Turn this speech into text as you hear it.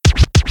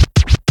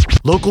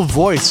Local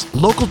voice,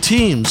 local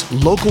teams,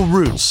 local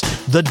roots.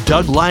 The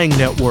Doug Lang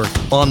Network.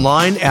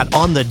 Online at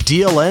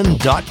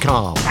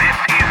onthedln.com. This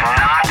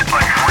is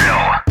not a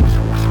drill.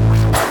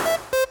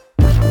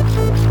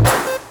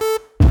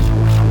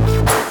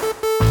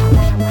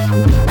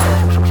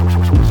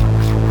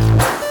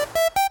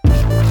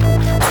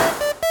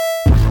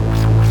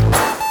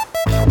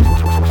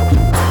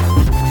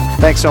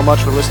 Thanks so much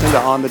for listening to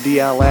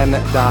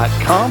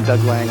OnTheDLN.com.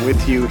 Doug Lang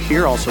with you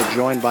here, also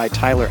joined by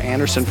Tyler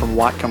Anderson from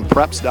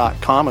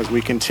WhatcomPreps.com as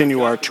we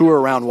continue our tour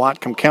around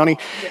Whatcom County.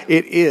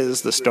 It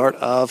is the start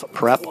of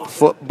prep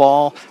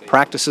football.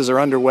 Practices are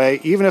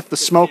underway, even if the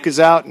smoke is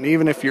out and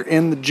even if you're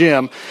in the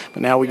gym.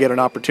 But now we get an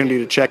opportunity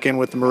to check in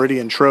with the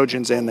Meridian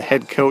Trojans and the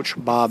head coach,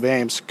 Bob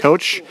Ames.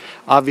 Coach,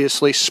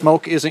 obviously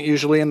smoke isn't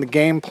usually in the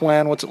game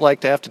plan. What's it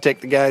like to have to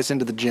take the guys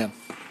into the gym?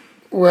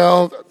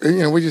 Well,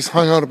 we just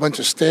hung out a bunch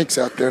of steaks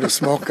out there to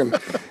smoke and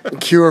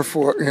cure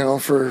for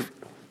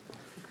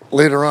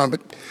later on, but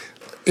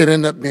it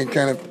ended up being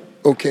kind of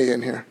okay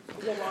in here.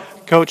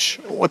 Coach,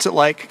 what's it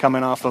like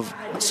coming off of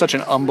such an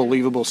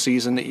unbelievable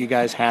season that you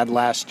guys had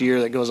last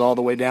year that goes all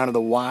the way down to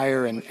the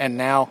wire and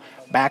now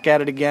back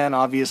at it again?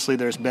 Obviously,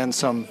 there's been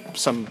some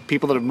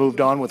people that have moved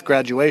on with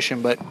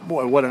graduation, but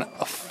boy, what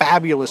a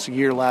fabulous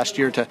year last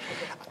year to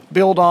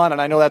build on, and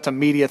I know that's a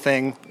media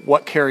thing.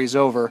 What carries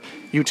over?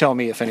 You tell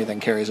me if anything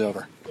carries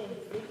over.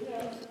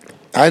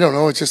 I don't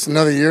know. It's just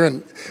another year,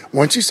 and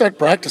once you start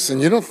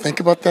practicing, you don't think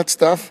about that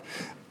stuff.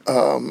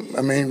 A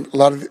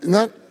lot of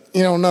not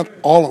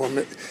all of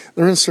them.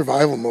 They're in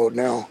survival mode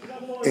now,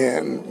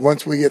 and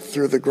once we get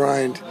through the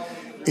grind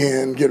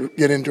and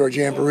get into our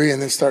jamboree and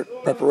then start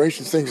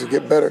preparations, things will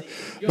get better.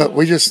 But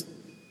we just,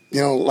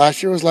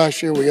 last year was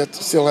last year. We got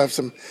to still have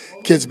some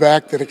kids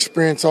back that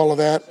experience all of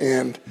that,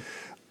 and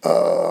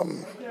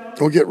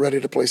we'll get ready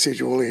to play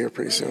Cedar Woolley here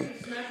pretty soon.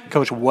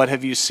 Coach, what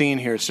have you seen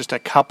here? It's just a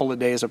couple of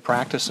days of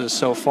practices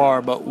so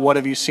far, but what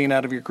have you seen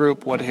out of your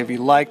group? What have you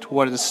liked?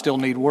 What does still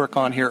need work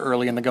on here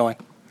early in the going?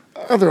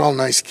 They're all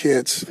nice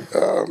kids.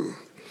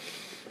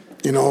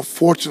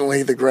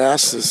 Fortunately, the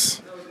grass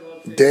is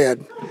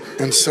dead,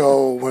 and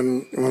so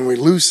when we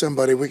lose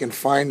somebody, we can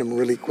find them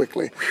really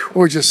quickly.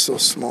 We're just so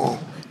small.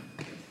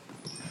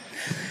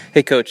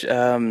 Hey, Coach,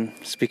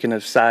 speaking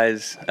of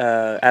size,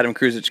 Adam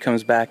Kruzic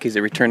comes back. He's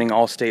a returning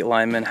All-State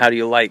lineman. How do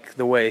you like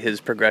the way his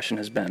progression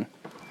has been?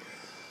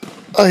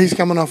 He's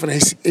coming off an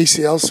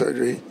ACL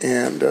surgery,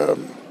 and,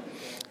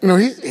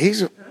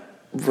 he's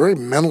very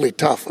mentally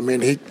tough. I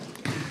mean, he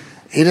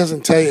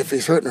doesn't tell you if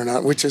he's hurting or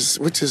not, which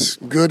is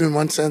good in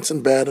one sense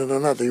and bad in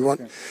another. You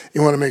want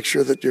to make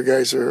sure that your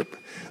guys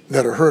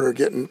that are hurt are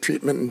getting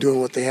treatment and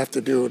doing what they have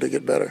to do to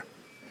get better.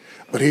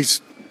 But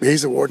he's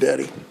a war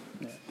daddy.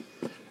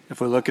 If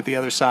we look at the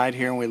other side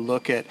here and we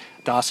look at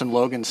Dawson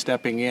Logan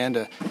stepping in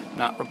to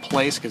not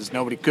replace, because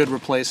nobody could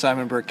replace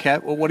Simon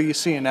Burkett, well, what are you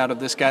seeing out of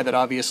this guy that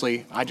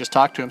obviously, I just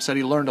talked to him, said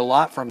he learned a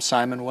lot from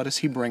Simon. What is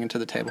he bringing to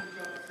the table?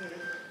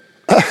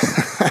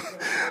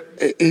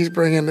 He's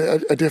bringing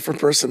a different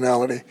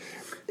personality.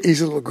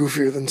 He's a little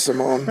goofier than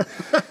Simone.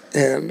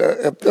 And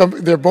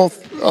they're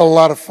both a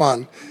lot of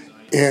fun.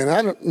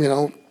 And,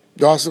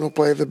 Dawson will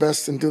play the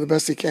best and do the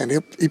best he can.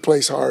 He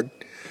plays hard.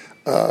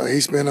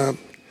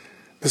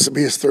 This will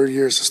be his third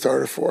year as a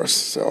starter for us,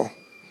 so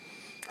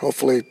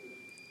hopefully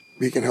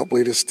he can help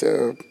lead us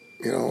to,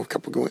 a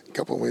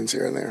couple of wins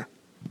here and there.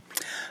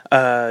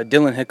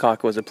 Dylan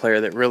Hickok was a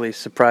player that really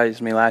surprised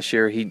me last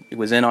year. He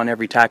was in on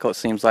every tackle, it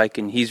seems like,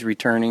 and he's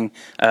returning.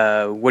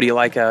 What do you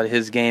like out of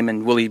his game,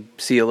 and will he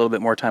see a little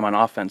bit more time on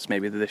offense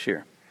maybe this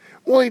year?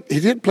 Well,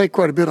 he did play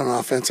quite a bit on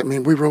offense. I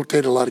mean, we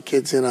rotate a lot of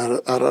kids in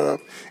out of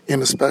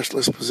in the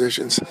specialist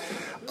positions.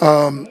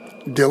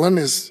 Dylan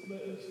is,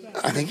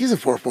 I think he's a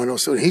 4.0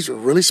 student. He's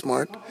really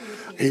smart.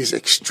 He's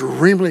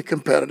extremely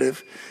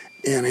competitive,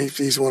 and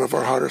he's one of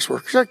our hardest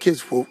workers. Our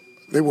kids,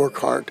 they work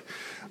hard.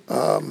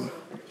 And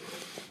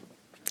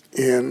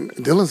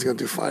Dylan's going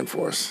to do fine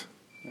for us.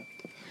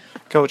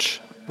 Coach,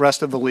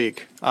 rest of the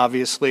league.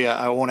 Obviously,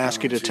 I won't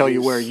ask you to tell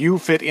you where you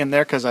fit in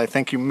there because I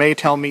think you may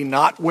tell me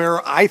not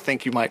where I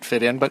think you might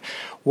fit in. But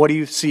what do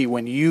you see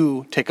when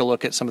you take a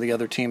look at some of the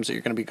other teams that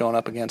you're going to be going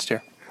up against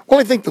here? Well,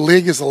 I think the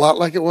league is a lot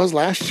like it was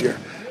last year.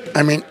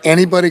 I mean,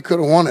 anybody could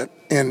have won it.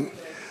 And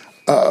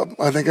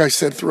I think I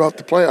said throughout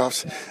the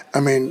playoffs,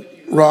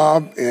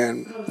 Rob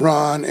and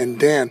Ron and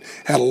Dan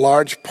had a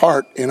large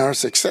part in our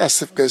success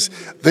because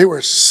they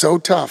were so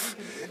tough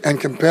and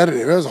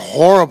competitive. It was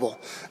horrible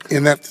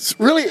in that,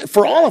 really,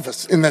 for all of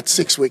us, in that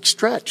 6-week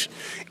stretch.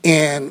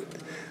 And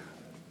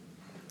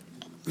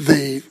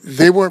we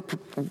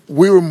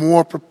were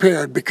more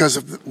prepared because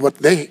of what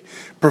they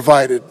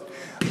provided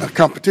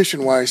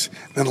competition-wise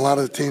than a lot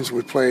of the teams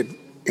we played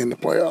in the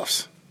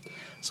playoffs.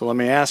 So let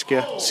me ask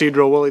you,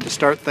 Cedar Woolley, to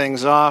start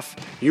things off.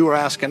 You were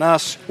asking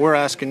us, we're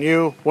asking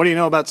you. What do you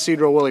know about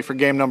Cedar Woolley for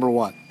game number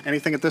 1?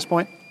 Anything at this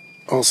point?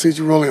 Well,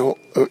 Cedar Woolley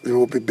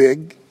will be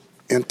big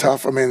and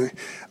tough. I mean,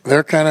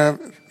 they're kind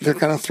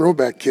of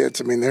throwback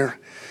kids. I mean,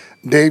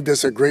 Dave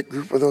does a great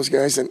group of those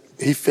guys, and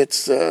he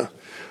fits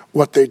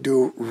what they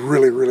do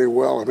really, really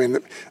well. I mean,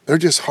 they're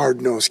just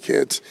hard-nosed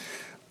kids.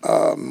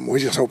 We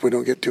just hope we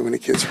don't get too many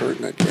kids hurt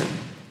in that game.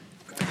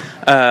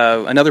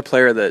 Another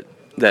player that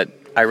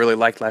I really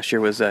liked last year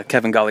was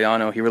Kevin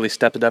Galliano. He really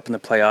stepped it up in the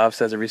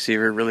playoffs as a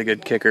receiver, really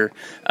good kicker.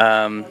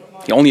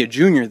 Only a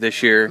junior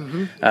this year.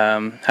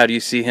 How do you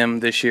see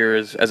him this year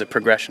as a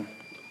progression?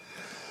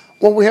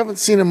 Well, we haven't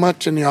seen him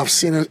much in the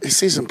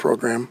off-season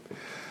program,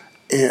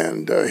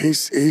 and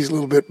he's a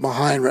little bit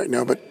behind right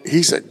now, but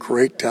he's a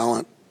great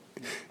talent.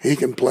 He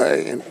can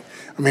play, and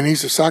I mean,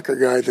 he's a soccer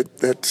guy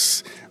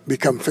that's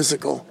become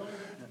physical,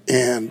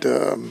 and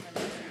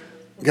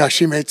gosh,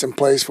 he made some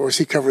plays for us.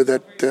 He covered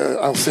that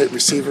I'll say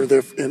receiver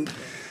there, and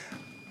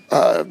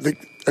I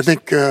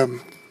think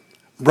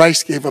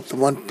Bryce gave up the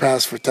one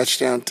pass for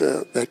touchdown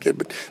to that kid,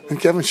 but then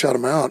Kevin shot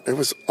him out. It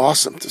was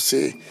awesome to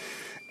see,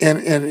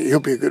 and he'll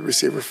be a good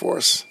receiver for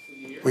us.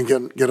 We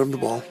can get him the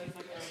ball.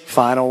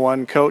 Final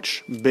one,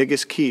 Coach.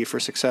 Biggest key for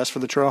success for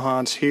the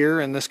Trojans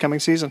here in this coming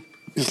season?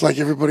 Just like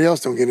everybody else,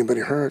 don't get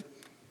anybody hurt.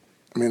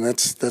 I mean,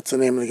 that's the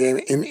name of the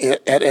game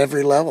at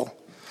every level.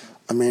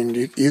 I mean,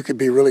 you could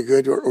be really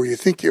good, or you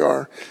think you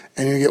are,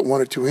 and you get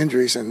 1 or 2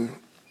 injuries, and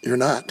you're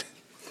not.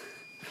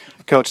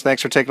 Coach,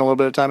 thanks for taking a little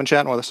bit of time and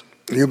chatting with us.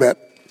 You bet.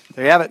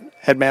 There you have it.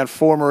 Headman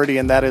for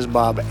Meridian, that is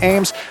Bob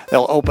Ames.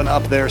 They'll open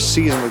up their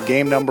season with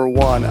game number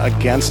 1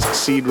 against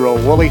Cedro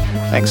Woolley.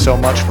 Thanks so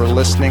much for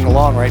listening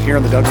along right here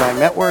on the Doug Lang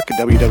Network at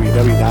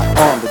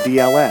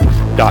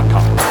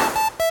www.onthedln.com.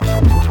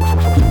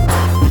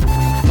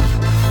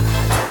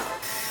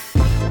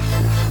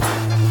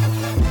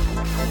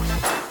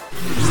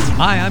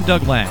 Hi, I'm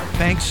Doug Lang.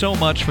 Thanks so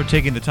much for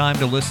taking the time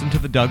to listen to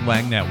the Doug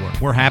Lang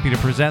Network. We're happy to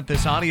present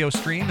this audio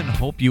stream and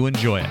hope you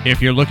enjoy it.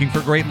 If you're looking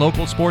for great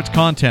local sports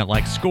content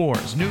like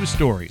scores, news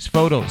stories,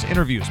 photos,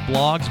 interviews,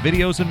 blogs,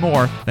 videos, and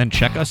more, then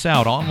check us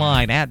out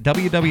online at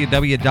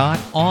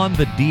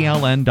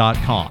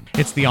www.onthedln.com.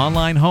 It's the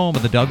online home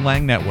of the Doug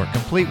Lang Network,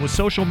 complete with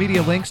social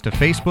media links to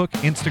Facebook,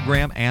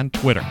 Instagram, and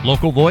Twitter.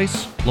 Local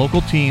voice,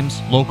 local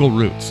teams, local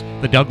roots.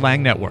 The Doug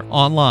Lang Network,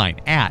 online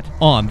at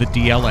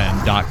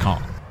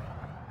onthedln.com.